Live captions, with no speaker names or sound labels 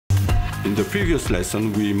In the previous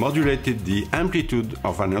lesson, we modulated the amplitude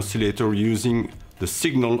of an oscillator using the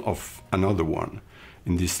signal of another one.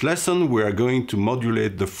 In this lesson, we are going to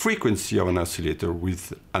modulate the frequency of an oscillator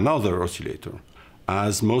with another oscillator.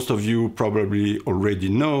 As most of you probably already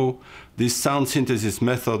know, this sound synthesis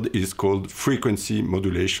method is called frequency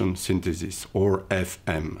modulation synthesis, or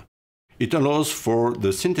FM. It allows for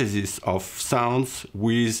the synthesis of sounds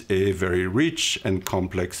with a very rich and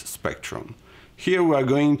complex spectrum. Here we are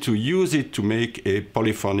going to use it to make a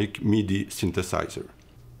polyphonic MIDI synthesizer.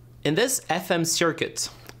 In this FM circuit,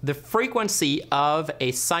 the frequency of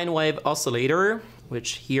a sine wave oscillator,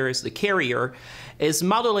 which here is the carrier, is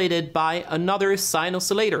modulated by another sine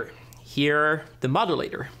oscillator, here the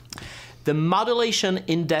modulator. The modulation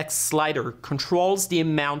index slider controls the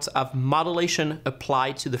amount of modulation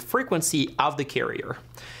applied to the frequency of the carrier.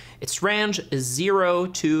 Its range is 0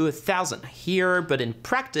 to 1000 here, but in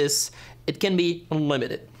practice, it can be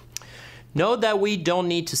unlimited. Note that we don't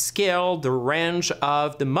need to scale the range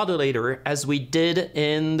of the modulator as we did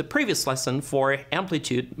in the previous lesson for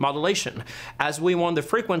amplitude modulation, as we want the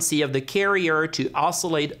frequency of the carrier to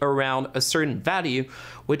oscillate around a certain value,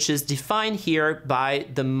 which is defined here by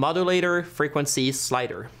the modulator frequency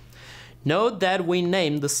slider. Note that we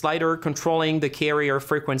named the slider controlling the carrier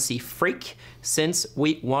frequency freq, since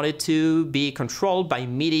we want it to be controlled by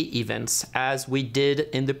MIDI events, as we did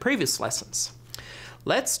in the previous lessons.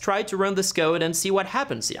 Let's try to run this code and see what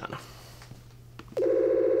happens, Jan.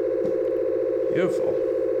 Beautiful.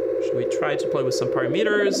 Should we try to play with some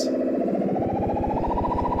parameters?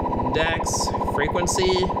 Index,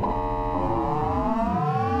 frequency.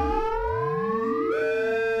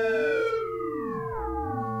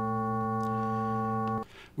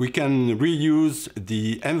 We can reuse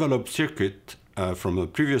the envelope circuit from the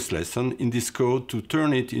previous lesson in this code to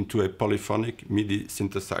turn it into a polyphonic MIDI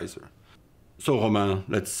synthesizer. So Romain,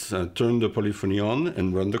 let's turn the polyphony on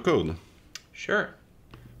and run the code. Sure.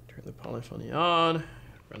 Turn the polyphony on,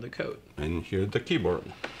 run the code. And here's the keyboard.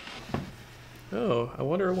 Oh, I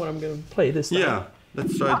wonder what I'm going to play this time. Yeah,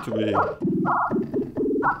 let's try to be...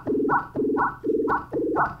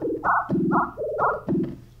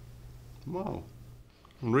 Wow.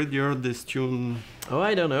 Already heard this tune? Oh,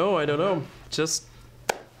 I don't know. Just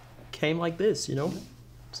came like this, you know?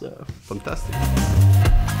 So. Fantastic.